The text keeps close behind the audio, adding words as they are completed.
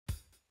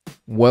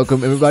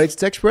Welcome everybody to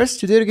TechExpress.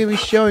 Today I'm going to be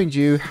showing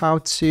you how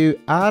to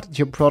add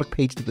your product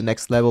page to the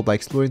next level by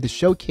exploring the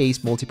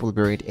showcase multiple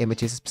variant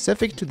images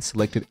specific to the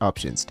selected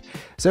options.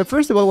 So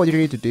first of all, what you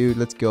need to do,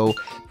 let's go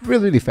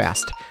really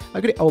fast. I'm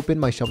going to open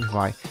my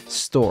Shopify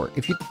store.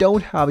 If you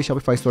don't have a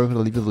Shopify store, I'm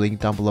going to leave you the link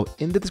down below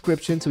in the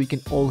description so we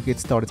can all get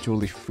started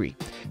totally free.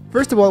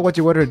 First of all, what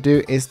you want to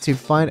do is to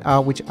find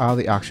out which are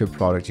the actual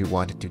products you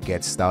wanted to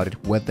get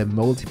started with the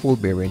multiple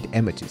variant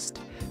images.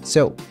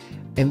 So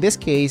in this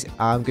case,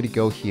 I'm going to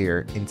go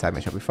here inside my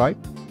Shopify.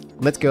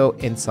 Let's go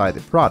inside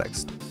the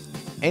products.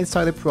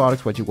 Inside the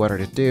products, what you wanted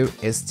to do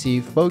is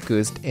to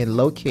focus and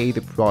locate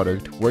the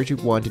product where you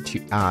wanted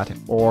to add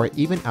or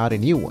even add a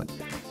new one.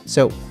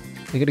 So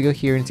I'm going to go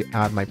here into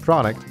add my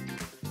product.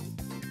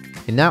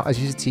 And now as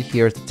you can see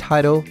here, the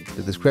title,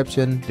 the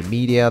description, the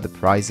media, the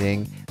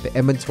pricing, the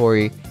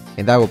inventory,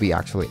 and that will be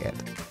actually it.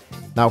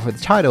 Now for the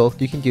title,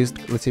 you can use,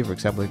 let's say for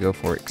example, go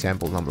for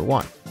example number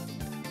 1.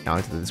 Now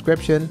into the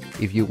description,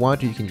 if you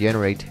want, you can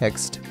generate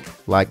text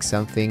like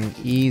something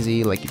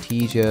easy, like a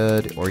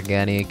t-shirt,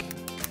 organic,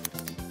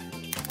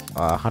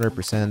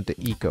 100%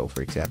 eco,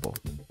 for example.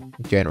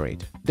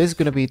 Generate. This is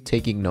going to be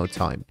taking no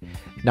time.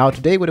 Now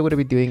today what I'm going to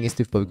be doing is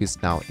to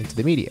focus now into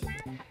the media.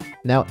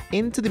 Now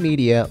into the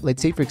media,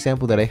 let's say for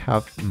example that I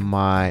have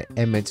my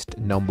image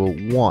number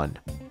 1,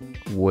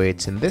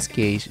 which in this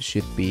case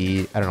should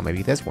be, I don't know,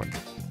 maybe this one.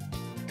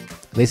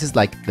 This is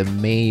like the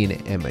main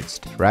image,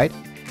 right?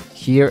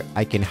 Here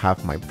I can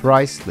have my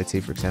price, let's say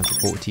for example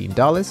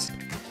 $14,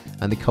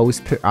 and the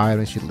cost per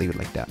item should leave it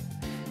like that.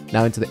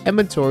 Now into the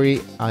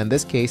inventory, in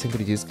this case I'm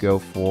going to just go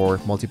for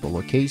multiple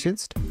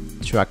locations,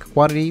 track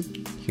quantity.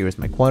 Here is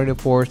my quantity, of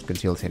course,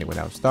 conceals anyone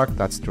out of stock,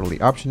 that's totally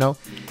optional.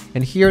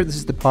 And here this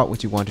is the part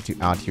which you wanted to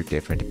add your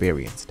different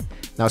variants.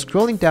 Now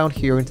scrolling down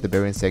here into the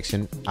variant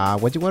section,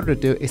 what you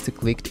wanted to do is to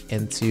click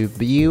into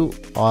view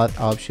all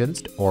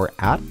options or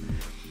add.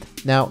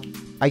 Now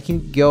I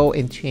can go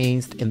and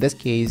change, in this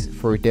case,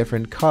 for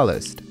different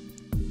colors.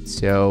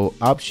 So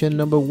option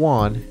number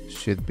 1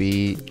 should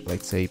be,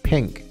 let's say,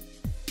 pink.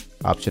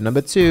 Option number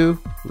 2,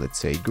 let's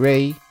say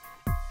gray.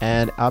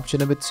 And option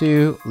number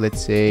 2,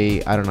 let's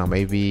say, I don't know,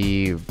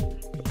 maybe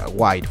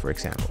white, for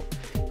example.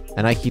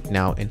 And I hit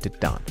now into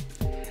done.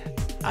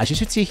 As you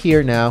should see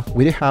here now,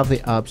 we do have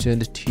the option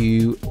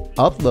to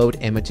upload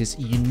images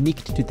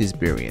unique to this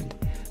variant.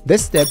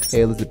 This step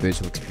tailors the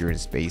visual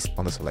experience based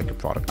on the selected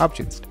product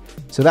options.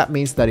 So that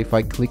means that if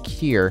I click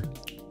here,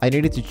 I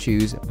needed to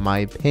choose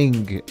my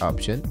pink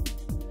option.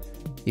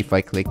 If I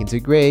click into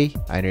gray,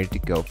 I needed to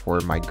go for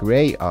my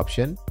gray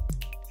option.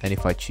 And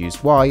if I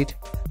choose white,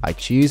 I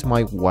choose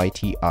my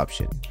whitey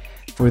option.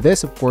 For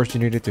this, of course,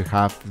 you needed to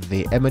have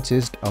the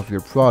images of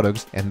your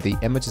products and the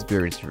images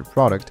variants of your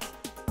product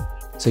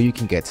so you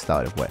can get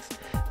started with.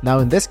 Now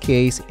in this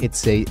case,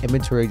 it's a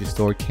inventory the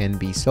store can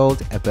be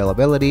sold,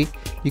 availability.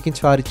 You can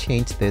try to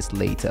change this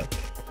later.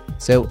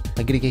 So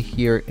I'm gonna get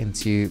here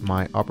into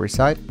my upper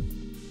side,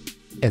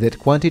 edit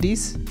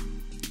quantities.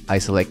 I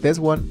select this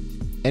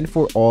one, and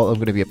for all I'm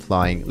gonna be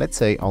applying, let's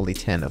say only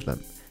 10 of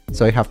them.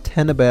 So I have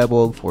 10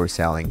 available for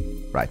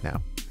selling right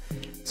now.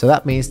 So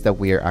that means that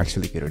we are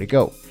actually good to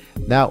go.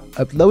 Now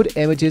upload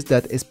images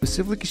that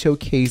specifically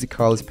showcase the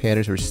colors,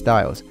 patterns, or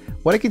styles.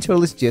 What I can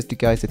totally suggest to you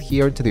guys that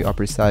here into the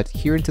upper side,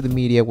 here into the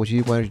media, what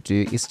you want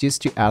to do is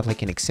just to add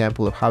like an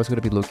example of how it's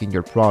going to be looking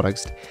your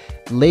products.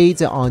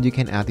 Later on you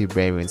can add the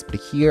variants,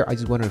 but here I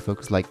just wanted to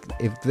focus, like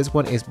if this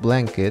one is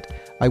blanket,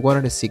 I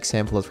wanted to see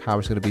example of how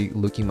it's going to be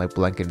looking my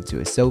blanket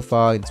into a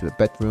sofa, into a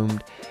bedroom,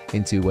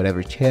 into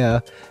whatever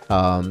chair,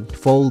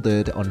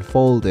 folded,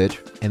 unfolded,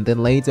 and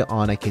then later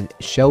on I can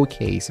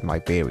showcase my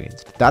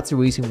variants. That's the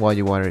reason why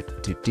you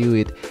wanted to do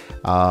it,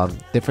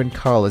 different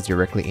colors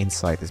directly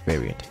inside this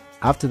variant.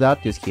 After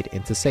that, just hit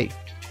into save.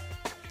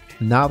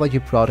 Now that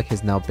your product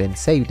has now been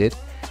saved,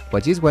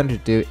 what you just wanted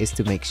to do is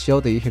to make sure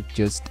that you have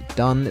just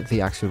done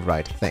the actual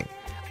right thing.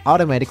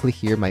 Automatically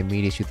here, my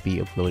media should be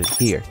uploaded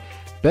here.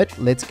 But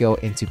let's go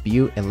into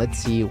view and let's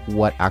see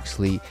what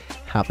actually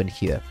happened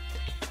here.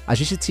 As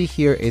you should see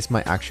here is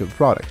my actual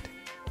product.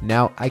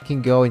 Now I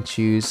can go and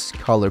choose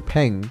color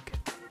pink,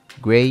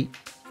 gray,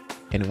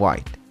 and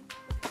white.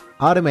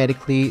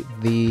 Automatically,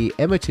 the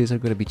images are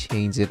going to be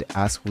changed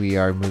as we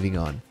are moving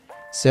on.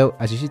 So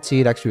as you should see,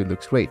 it actually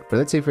looks great. But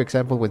let's say for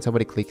example, when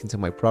somebody clicks into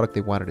my product,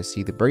 they wanted to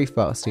see the very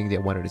first thing they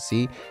wanted to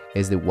see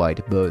is the white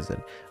version.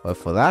 Well,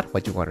 for that,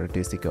 what you wanted to do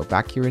is to go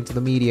back here into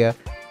the media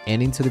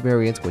and into the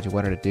variants. What you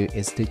wanted to do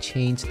is to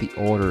change the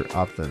order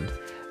of them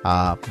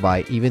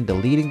by even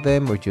deleting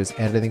them or just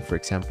editing. For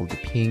example, the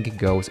pink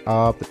goes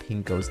up, the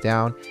pink goes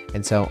down,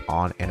 and so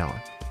on and on.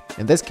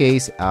 In this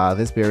case,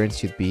 this variant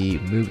should be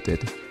moved.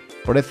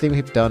 For the thing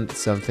we've done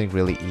something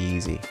really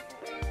easy.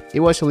 It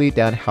was actually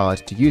done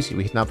hard to use.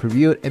 We have now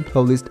previewed and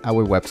published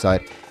our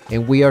website,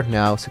 and we are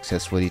now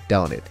successfully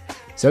done it.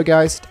 So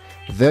guys,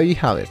 there you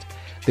have it.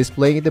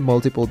 Displaying the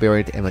multiple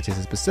variant images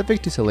is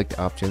specific to select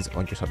options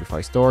on your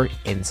Shopify store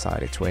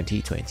inside of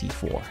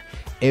 2024.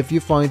 If you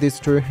find this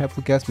tutorial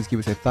helpful, guys, please give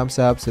us a thumbs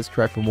up,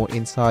 subscribe for more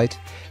insight.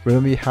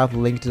 Remember, you have the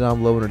link down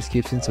below in the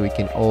description so we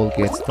can all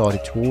get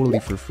started totally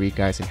for free,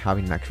 guys, and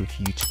having an actual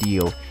huge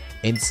deal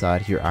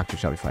inside your actual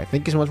Shopify.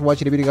 Thank you so much for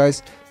watching the video,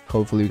 guys.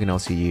 Hopefully we can all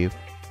see you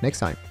next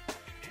time.